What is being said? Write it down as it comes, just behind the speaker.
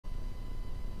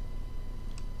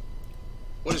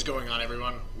What is going on,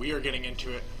 everyone? We are getting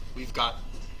into it. We've got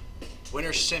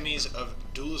winner semis of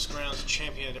DuelistGroundz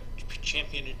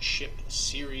Championship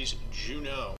Series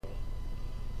Juneau.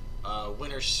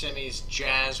 Winner semis,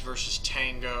 Jazz versus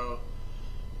Tango.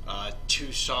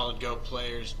 Two solid Go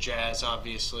players. Jazz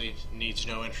obviously needs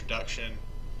no introduction,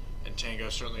 and Tango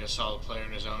certainly a solid player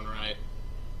in his own right.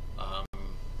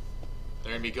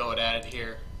 They're going to be going at it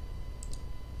here.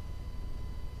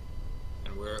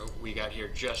 And we got here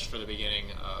just for the beginning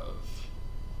of,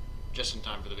 just in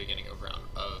time for the beginning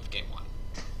of game one.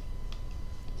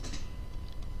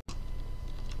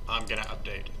 I'm gonna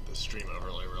update the stream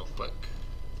overlay real quick.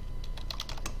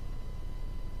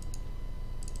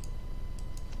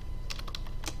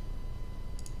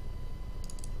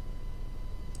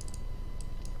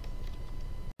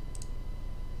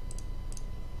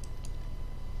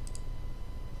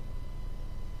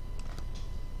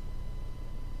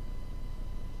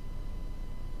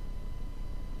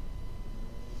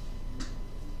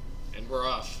 We're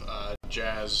off.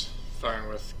 Jazz firing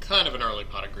with kind of an early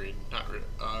pot of greed. Not really.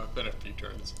 Been a few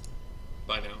turns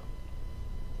by now.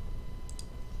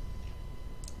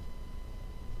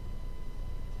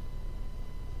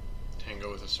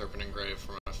 Tango with a Serpent Engrave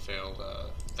from a failed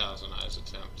Thousand Eyes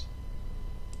attempt.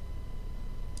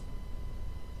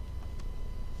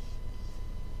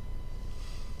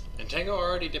 And Tango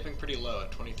already dipping pretty low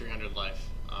at 2,300 life.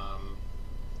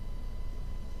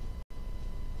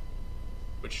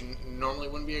 Which normally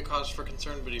wouldn't be a cause for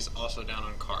concern, but he's also down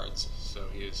on cards, so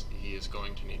he is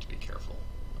going to need to be careful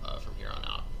from here on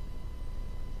out.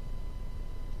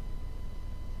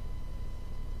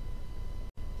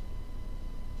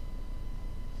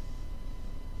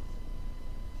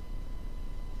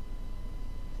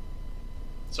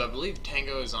 So I believe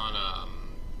Tango is on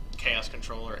Chaos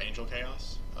Control or Angel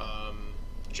Chaos.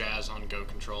 Jazz on Go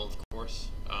Control, of course.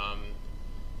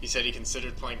 He said he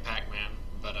considered playing Pac-Man,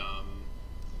 but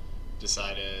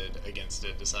decided against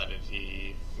it, decided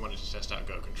he wanted to test out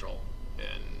Go Control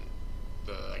in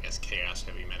the, I guess, Chaos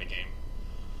heavy metagame.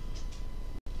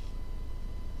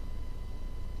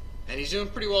 And he's doing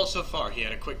pretty well so far. He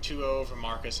had a quick 2-0 over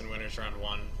Marcus in Winners Round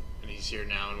 1, and he's here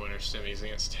now in Winners Semis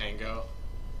against Tango.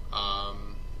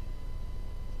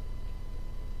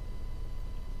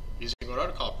 Using what I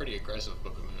would call a pretty aggressive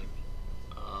Book of Moon.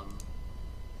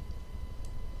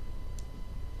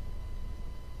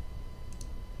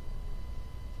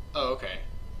 Oh, okay.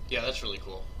 Yeah, that's really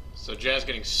cool. So Jazz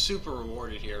getting super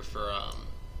rewarded here for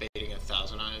baiting a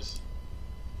Thousand Eyes.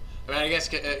 I mean, I guess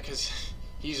because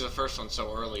he used the first one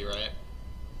so early, right?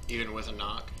 Even with a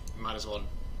knock, you might as well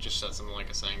just set something like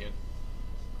a Sangan.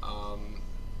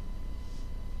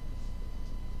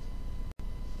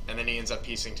 And then he ends up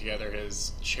piecing together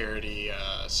his Charity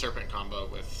Serpent combo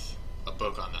with a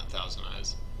book on that Thousand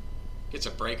Eyes. Gets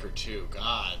a breaker too.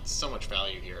 God, so much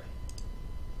value here.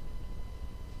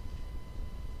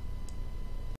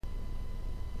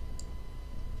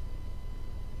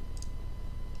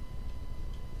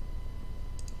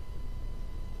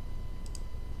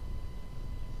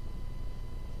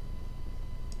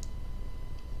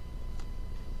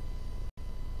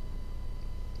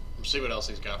 See what else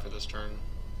he's got for this turn.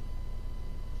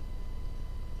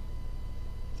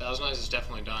 Thousand Eyes is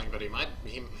definitely dying, but if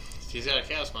he's got a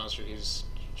Chaos Monster, he's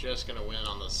just gonna win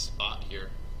on the spot here.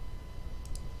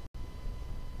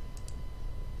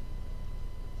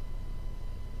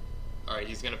 Alright,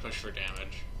 he's gonna push for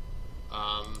damage.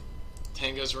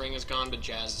 Tango's ring is gone, but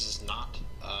Jazz's is not,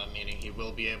 meaning he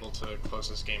will be able to close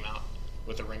this game out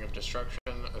with a Ring of Destruction,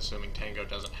 assuming Tango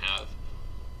doesn't have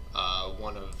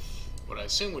one of what I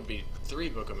assume would be 3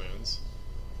 Book of Moons.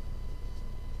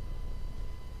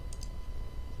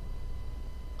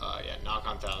 Yeah, knock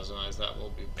on Thousand Eyes, that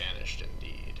will be banished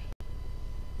indeed.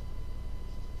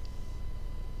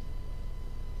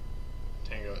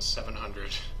 Tango is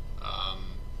 700.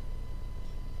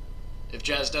 If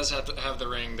Jazz does have the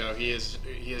ring, though, he is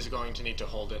going to need to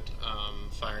hold it.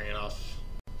 Firing it off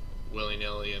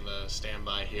willy-nilly in the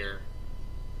standby here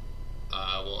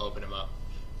will open him up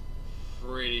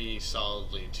pretty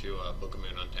solidly to Book of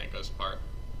Moon on Tango's part.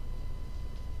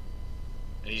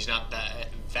 And he's not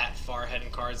that far ahead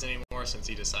in cards anymore since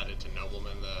he decided to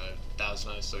Nobleman the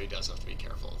Thousand Eyes, so he does have to be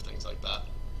careful of things like that.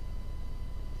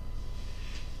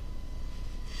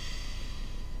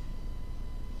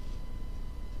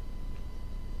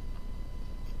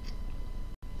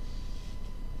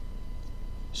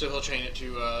 So he'll chain it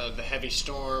to the Heavy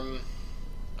Storm.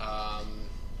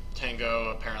 Tango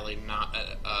apparently not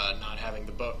having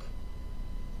the book.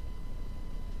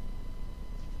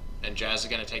 And Jazz is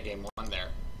going to take game 1 there.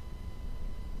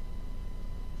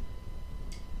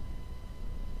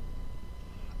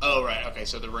 Oh, right, okay,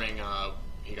 so the ring,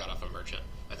 he got off a merchant.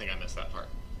 I think I missed that part.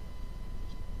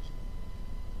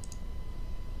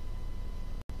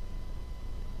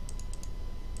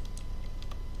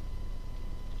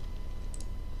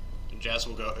 Jazz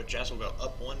will go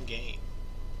up one game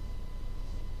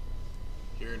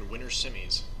here in winter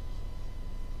semis.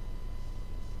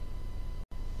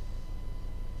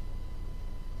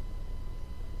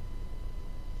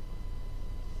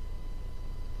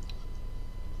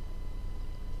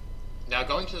 Now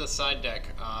going to the side deck,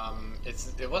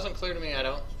 it wasn't clear to me.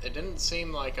 It didn't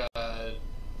seem like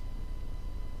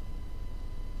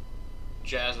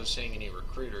Jazz was seeing any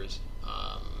recruiters,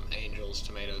 angels,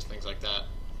 tomatoes, things like that.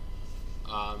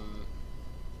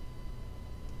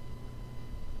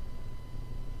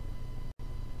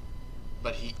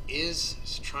 But he is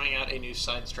trying out a new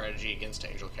side strategy against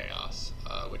Angel Chaos,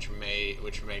 which may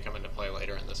come into play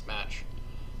later in this match.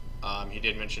 He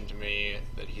did mention to me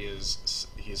that he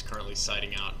is currently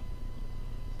siding out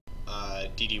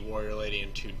DD Warrior Lady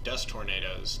and 2 Dust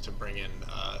Tornadoes to bring in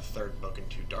 3rd Book and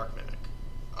 2 Dark Mimic,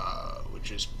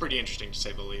 which is pretty interesting to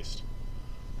say the least.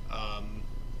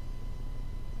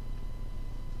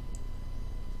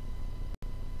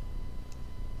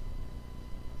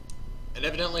 And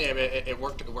evidently, it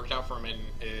worked out for him in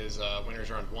his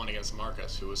winners round 1 against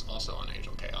Marcus, who was also on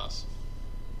Angel Chaos.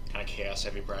 Kind of chaos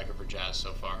heavy bracket for Jazz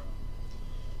so far.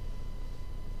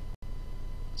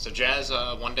 So Jazz,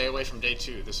 1 day away from day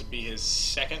 2. This would be his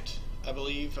 2nd, I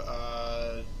believe,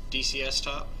 DCS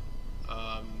top.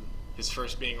 His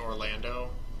first being Orlando,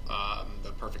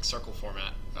 the Perfect Circle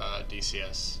format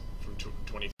DCS from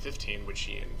 2015, which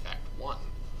he in fact won.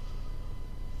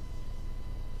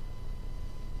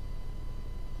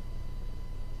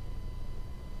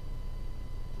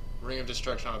 Ring of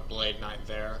Destruction on a Blade Knight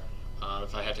there.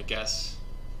 If I had to guess,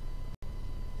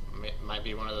 might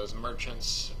be one of those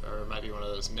merchants, or it might be one of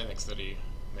those mimics that he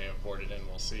may have boarded in.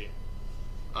 We'll see.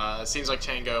 It seems like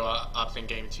Tango opting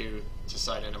game 2 to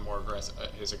side in a more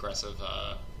his aggressive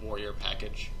warrior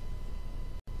package.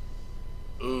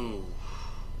 Ooh,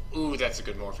 that's a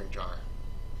good morphing jar.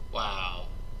 Wow.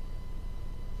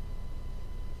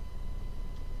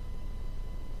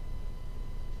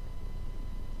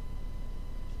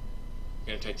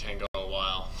 Gonna take Tango a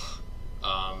while.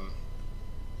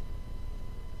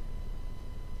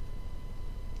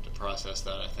 To process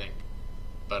that, I think.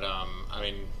 But I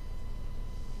mean,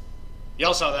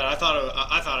 y'all saw that. I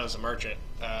thought it was a merchant.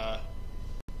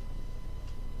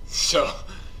 So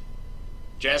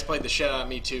Jazz played the shit out of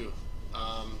me too.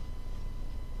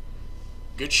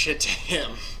 Good shit to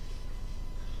him.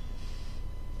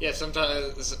 Yeah,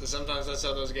 sometimes that's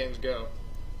how those games go.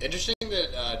 Interesting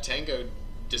that Tango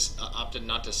just opted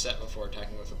not to set before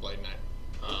attacking with a Blade Knight,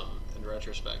 in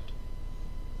retrospect.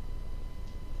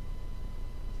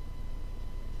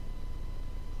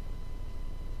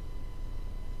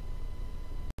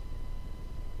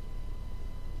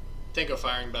 Tango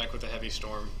firing back with a Heavy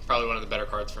Storm, probably one of the better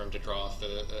cards for him to draw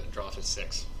off his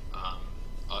 6,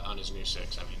 on his new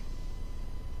 6. I mean,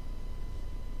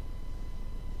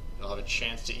 he'll have a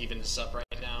chance to even this up right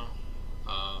now.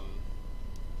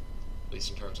 At least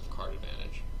in terms of card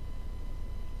advantage.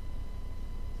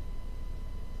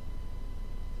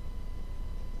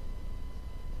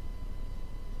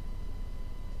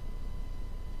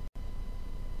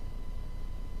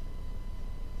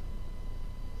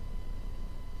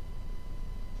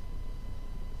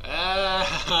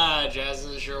 Jazz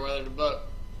isn't sure whether to book.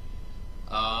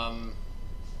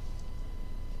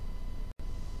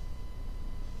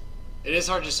 It is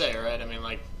hard to say, right? I mean,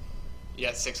 like, you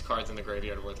got 6 cards in the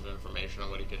graveyard worth of information on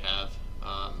what he could have.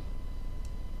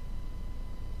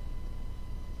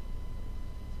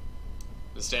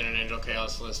 The standard Angel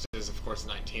Chaos list is, of course,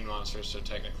 19 monsters, so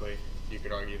technically you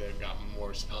could argue they've got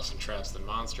more spells and traps than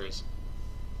monsters.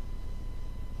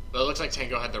 But it looks like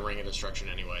Tango had the Ring of Destruction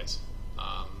anyways.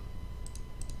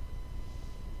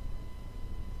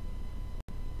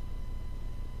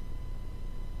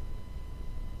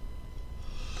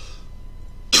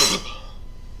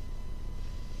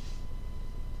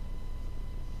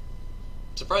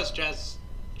 Surprised Jazz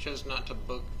chose not to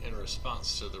book in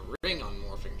response to the ring on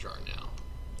Morphing Jar now.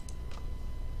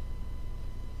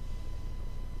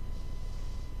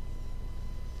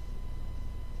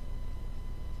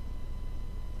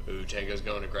 Ooh, Tango's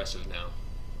going aggressive now.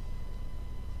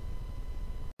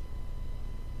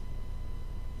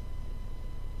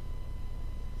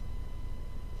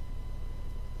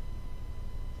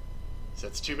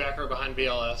 Sets 2 backer behind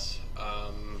BLS.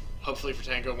 Hopefully for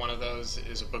Tango, one of those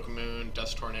is a Book of Moon,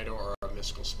 Dust Tornado, or a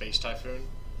Mystical Space Typhoon.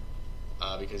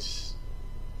 Because,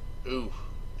 ooh,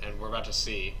 and we're about to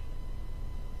see.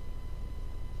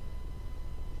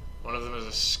 One of them is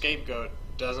a scapegoat.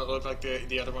 Doesn't look like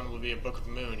the other one will be a Book of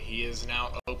Moon. He is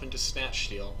now open to Snatch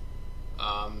Steal.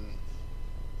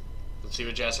 Let's see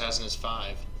what Jazz has in his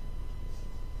 5.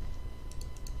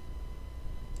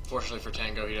 Fortunately for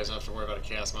Tango, he doesn't have to worry about a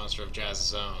Chaos Monster of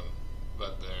Jazz's own,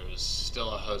 but there's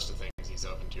still a host of things he's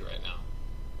open to right now.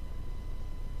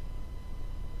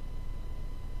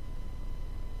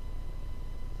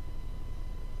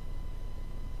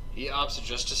 He opts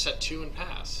just to set 2 and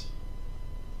pass.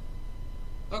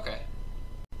 Okay.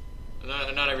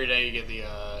 Not every day you get the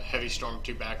Heavy Storm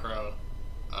 2 back row,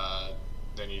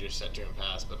 then you just set 2 and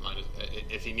pass, but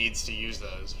if he needs to use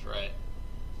those, right?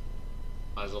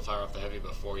 Might as well fire off the Heavy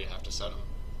before you have to set them.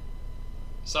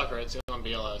 Sucker, it's on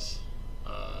BLS.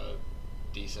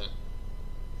 Decent.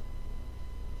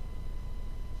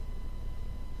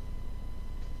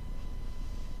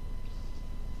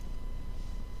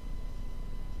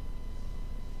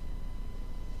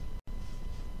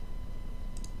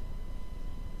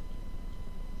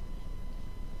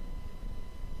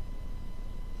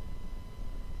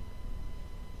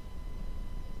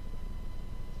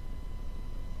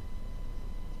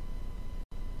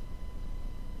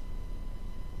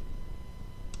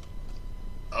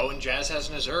 Oh, and Jazz has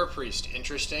an Azura Priest.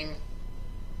 Interesting.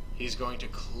 He's going to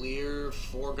clear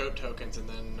 4 goat tokens and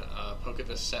then poke at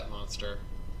this set monster.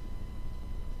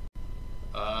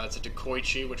 It's a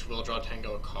Decoichi, which will draw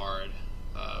Tango a card.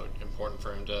 Important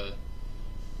for him to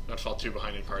not fall too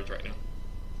behind in cards right now.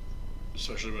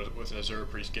 Especially with an Azura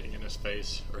Priest getting in his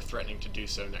face, or threatening to do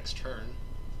so next turn.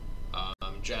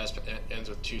 Jazz ends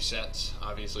with 2 sets.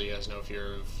 Obviously, he has no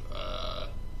fear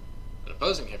of an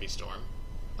opposing Heavy Storm.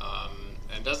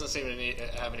 And doesn't seem to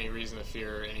have any reason to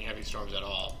fear any Heavy Storms at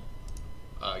all,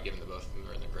 given that both of them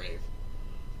are in the grave.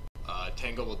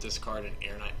 Tango will discard an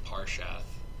Air Knight Parshath.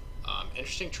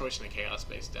 Interesting choice in the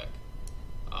Chaos-based deck.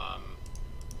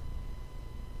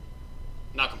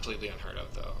 Not completely unheard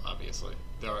of, though, obviously.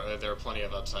 There are plenty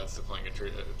of upsides to playing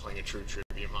a true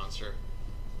tribute monster.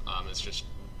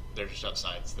 They're just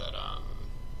upsides that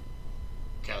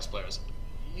Chaos players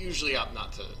usually opt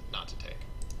not to take.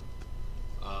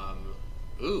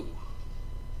 Ooh.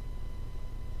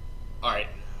 Alright.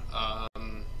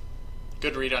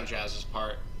 Good read on Jazz's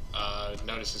part.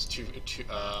 Notices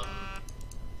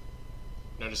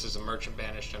notices a Merchant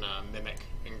Banished and a Mimic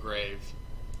Engrave,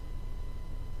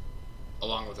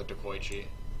 along with a Decoichi.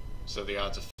 So the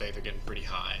odds of faith are getting pretty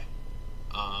high.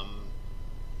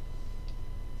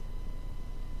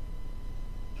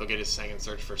 He'll get his second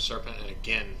search for Serpent, and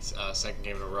again, second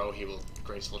game in a row, he will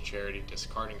Graceful Charity,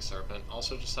 discarding Serpent.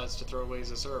 Also decides to throw away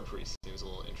his Azura Priest. Seems a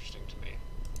little interesting to me.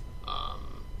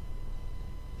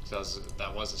 So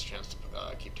that was his chance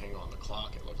to keep Tango on the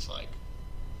clock, it looks like.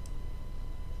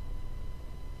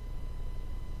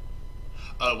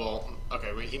 Oh, well,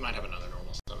 okay, he might have another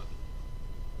normal summon.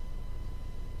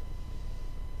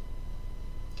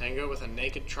 Tango with a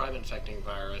Naked Tribe Infecting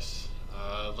Virus.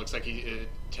 Looks like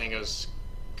Tango's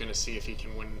gonna see if he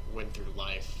can win through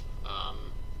life.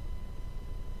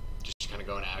 Just kind of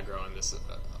going aggro in this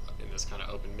kind of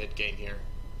open mid game here.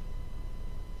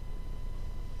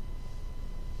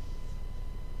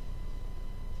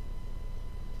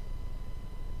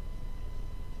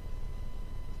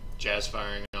 Jazz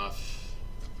firing off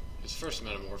his first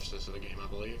Metamorphosis of the game, I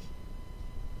believe.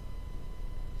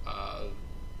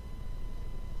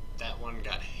 That one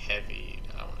got heavy,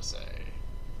 I want to say.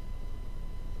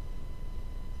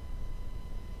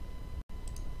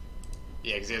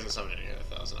 Yeah, because he hasn't summoned any other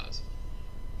Thousand Eyes.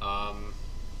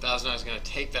 Thousand Eyes is going to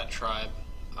take that tribe.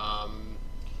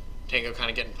 Tango kind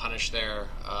of getting punished there.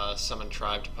 Summon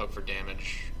Tribe to poke for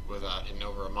damage without hitting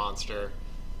over a monster.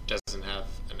 Doesn't have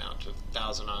an out to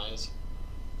Thousand Eyes.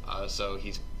 So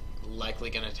he's likely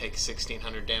going to take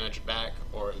 1600 damage back,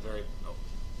 or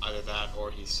either that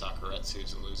or he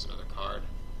Sakuretsu's and lose another card.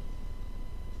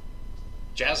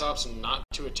 Jazz opts not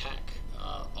to attack.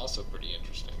 Also pretty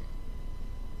interesting.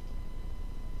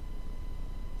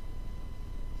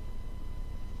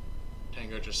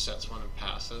 Tango just sets one and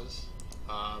passes.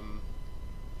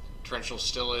 Torrential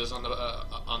still is on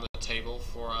the table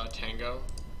for Tango.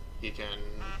 He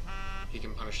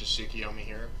can punish his Tsukiyomi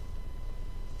here.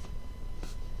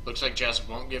 Looks like Jazz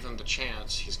won't give him the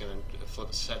chance. He's gonna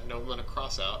flip a set Nobleman a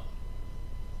cross out.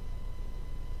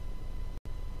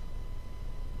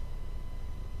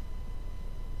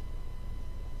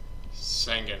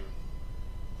 Sengen.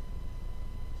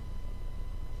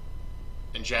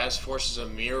 And Jazz forces a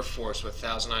Mirror Force with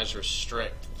Thousand Eyes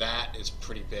Restrict. That is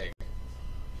pretty big.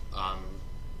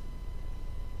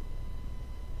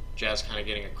 Jazz kind of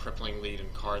getting a crippling lead in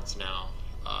cards now.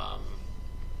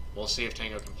 We'll see if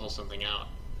Tango can pull something out.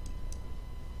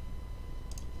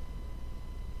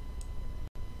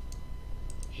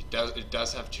 It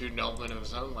does have 2 Noblemen of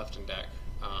his own left in deck.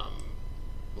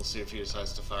 We'll see if he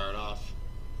decides to fire it off.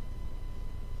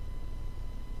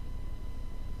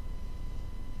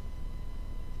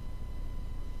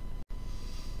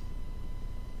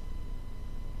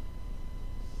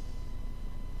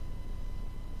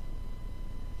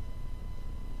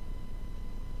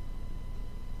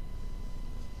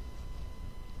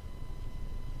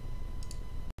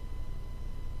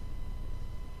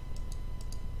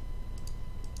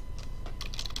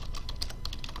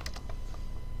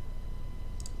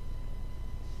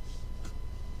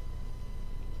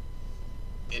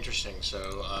 Interesting.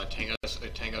 So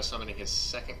Tango summoning his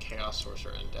 2nd Chaos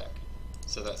Sorcerer in deck.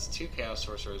 So that's 2 Chaos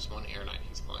Sorcerers, 1 Air Knight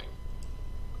he's playing,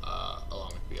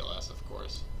 along with BLS, of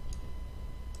course.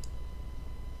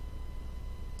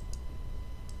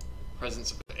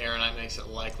 Presence of Air Knight makes it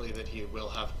likely that he will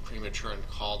have premature and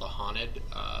call the Haunted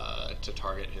to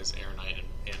target his Air Knight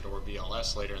and or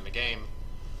BLS later in the game.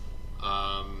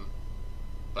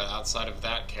 But outside of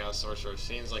that, Chaos Sorcerer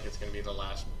seems like it's going to be the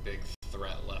last big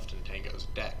threat left in Tango's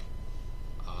deck.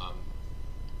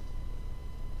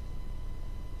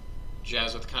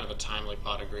 Jazz with kind of a timely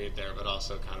pot agreed there, but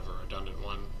also kind of a redundant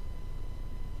one.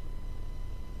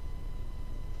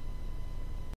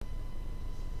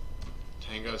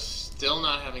 Tango still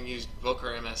not having used Book or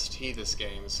MST this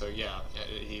game, so yeah,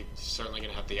 he's certainly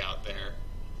going to have the out there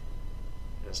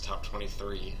in his top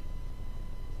 23.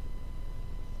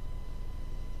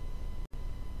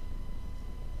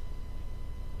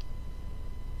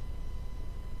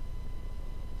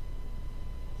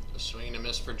 Swing and a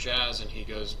miss for Jazz, and he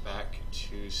goes back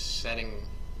to setting,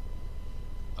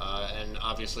 and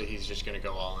obviously he's just going to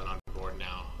go all in on board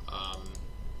now.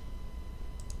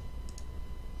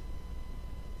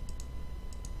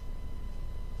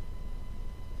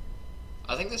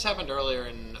 I think this happened earlier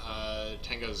in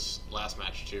Tango's last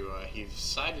match too. He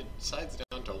sides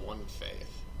down to 1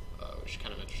 Faith, which is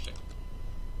kind of interesting.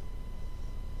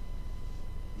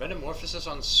 Metamorphosis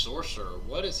on Sorcerer.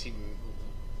 What is he?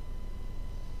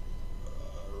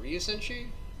 Ryusenshi?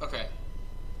 Okay.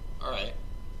 Alright.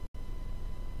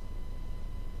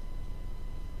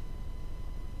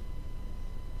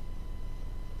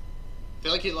 I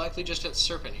feel like he likely just hit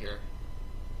Serpent here.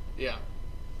 Yeah.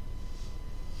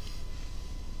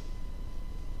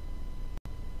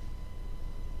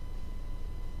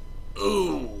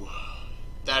 Ooh!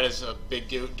 That is a big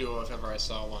duo if ever I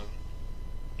saw one.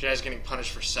 Jazz getting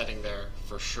punished for setting there,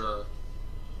 for sure.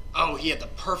 Oh, he had the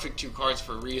perfect 2 cards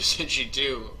for Ryusenshi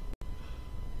too.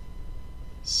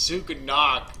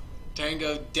 Sukunak.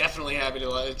 Tango definitely happy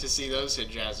to see those hit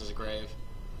Jazz's grave.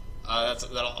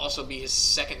 That'll also be his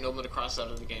 2nd Nobleman to cross out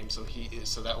of the game, so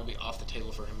that will be off the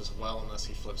table for him as well, unless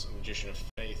he flips a Magician of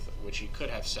Faith, which he could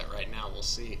have set right now. We'll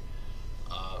see.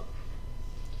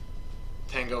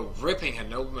 Tango ripping a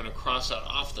Nobleman to cross out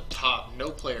off the top.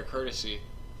 No player courtesy.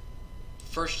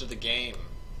 First of the game.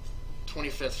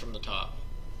 25th from the top.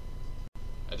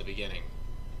 At the beginning.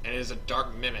 And it is a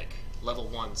Dark Mimic, level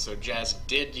 1, so Jazz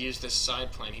did use this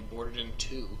side plan. He boarded in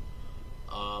 2.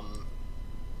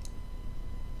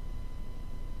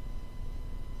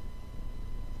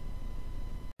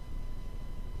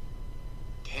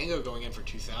 Tango going in for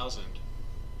 2,000.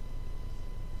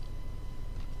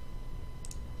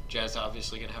 Jazz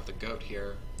obviously going to have the goat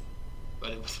here,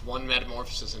 but with 1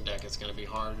 Metamorphosis in deck, it's going to be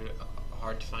hard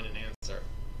to find an answer.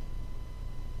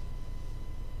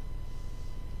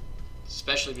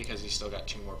 Especially because he's still got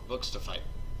 2 more books to fight.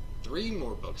 3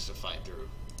 more books to fight through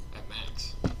at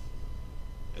max.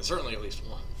 And certainly at least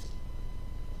 1.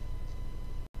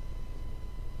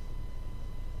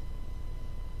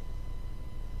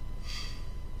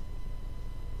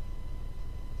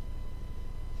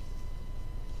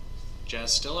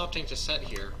 Jazz still opting to set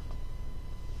here.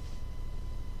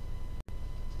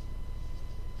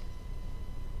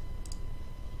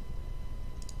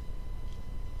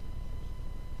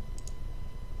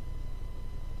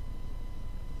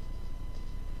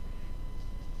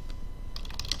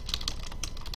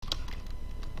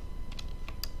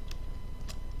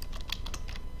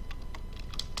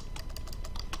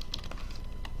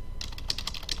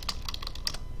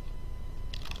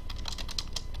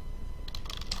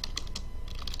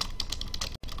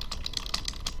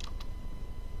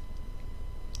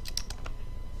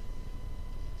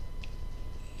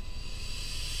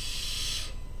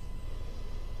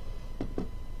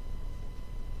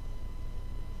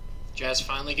 Jazz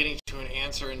finally getting to an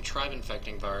answer in Tribe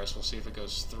Infecting Virus. We'll see if it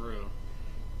goes through.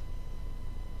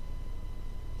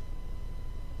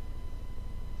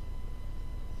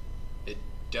 It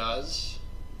does.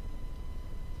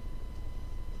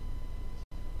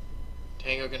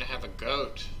 Tango gonna have a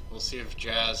goat. We'll see if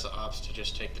Jazz opts to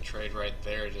just take the trade right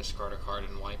there, discard a card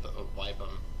and wipe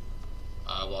him.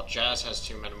 While Jazz has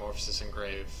 2 Metamorphosis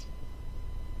Engrave,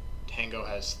 Tango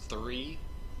has 3.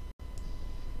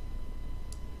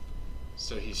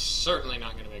 So he's certainly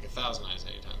not going to make 1,000 Eyes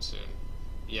anytime soon.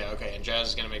 Yeah, okay, and Jazz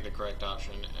is going to make the correct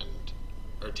option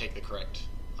or take the correct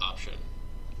option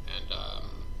and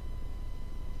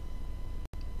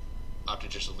opt to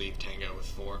just leave Tango with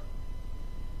 4.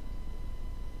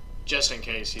 Just in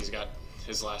case he's got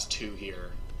his last 2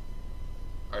 here,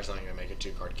 or something to make a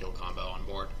 2-card kill combo on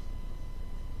board.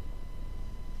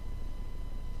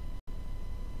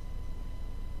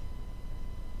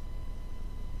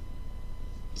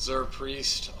 Zur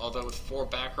Priest, although with 4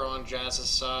 back row on Jazz's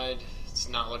side, it's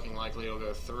not looking likely it'll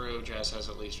go through. Jazz has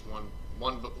at least one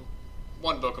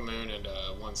Bokomoon and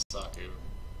 1 Saku.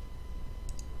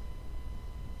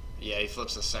 Yeah, he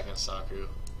flips a second Saku.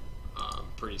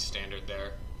 Pretty standard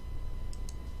there.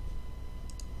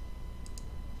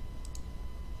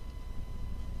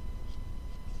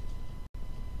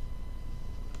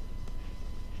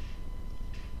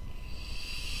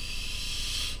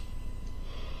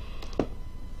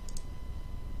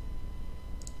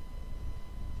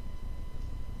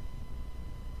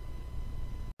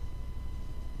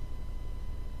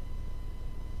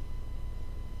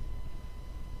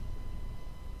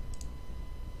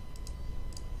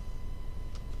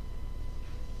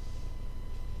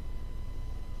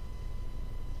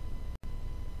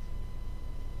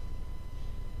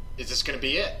 Is this going to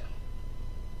be it?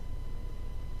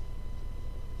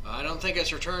 I don't think it's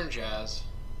your turn, Jazz.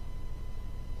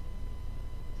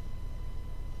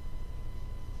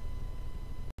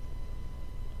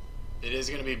 It is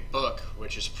going to be Book,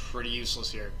 which is pretty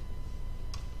useless here.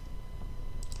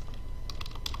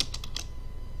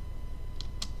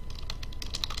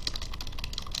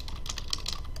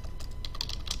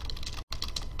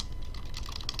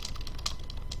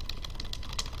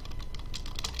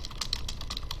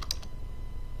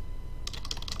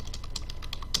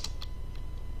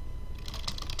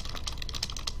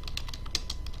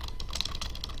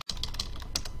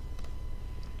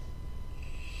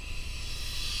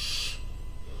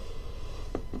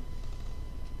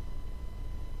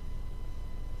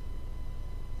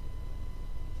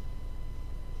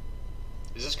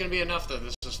 Is this going to be enough, though?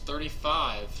 This is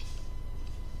 35.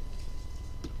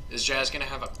 Is Jazz going to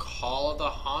have a Call of the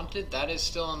Haunted? That is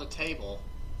still on the table.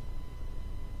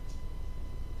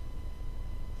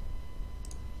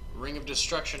 Ring of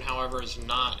Destruction, however, is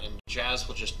not, and Jazz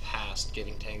will just pass,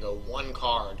 giving Tango 1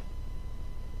 card.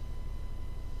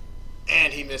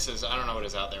 And he misses. I don't know what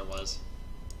his out there was.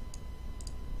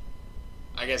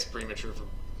 I guess premature for...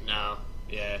 No.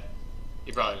 Yeah.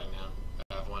 He probably didn't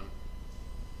have one.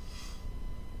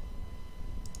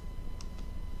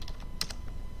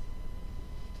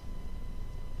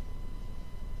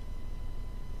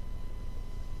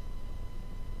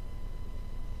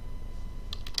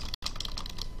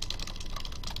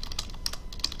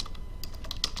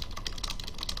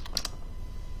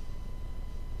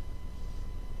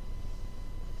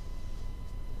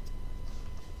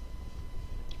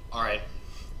 Alright,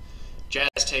 Jazz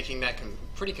taking that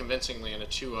pretty convincingly in a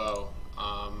 2-0,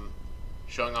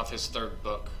 showing off his 3rd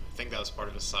book. I think that was part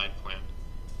of his side plan.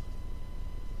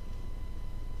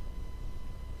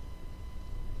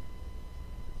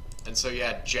 And so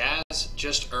yeah, Jazz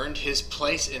just earned his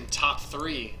place in top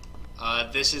 3.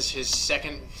 This is his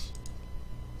second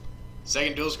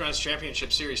DuelistGroundz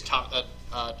Championship Series top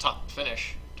cut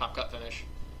finish,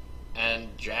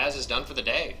 and Jazz is done for the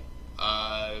day.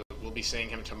 We'll be seeing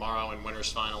him tomorrow in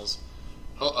winners finals,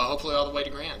 hopefully all the way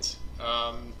to Grands.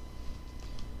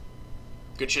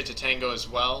 Good shit to Tango as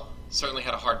well. Certainly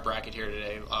had a hard bracket here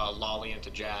today. Lolly into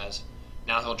Jazz.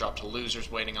 Now he'll drop to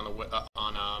losers, waiting on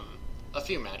a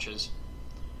few matches.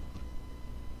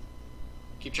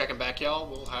 Keep checking back, y'all.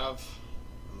 We'll have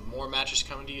more matches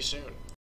coming to you soon.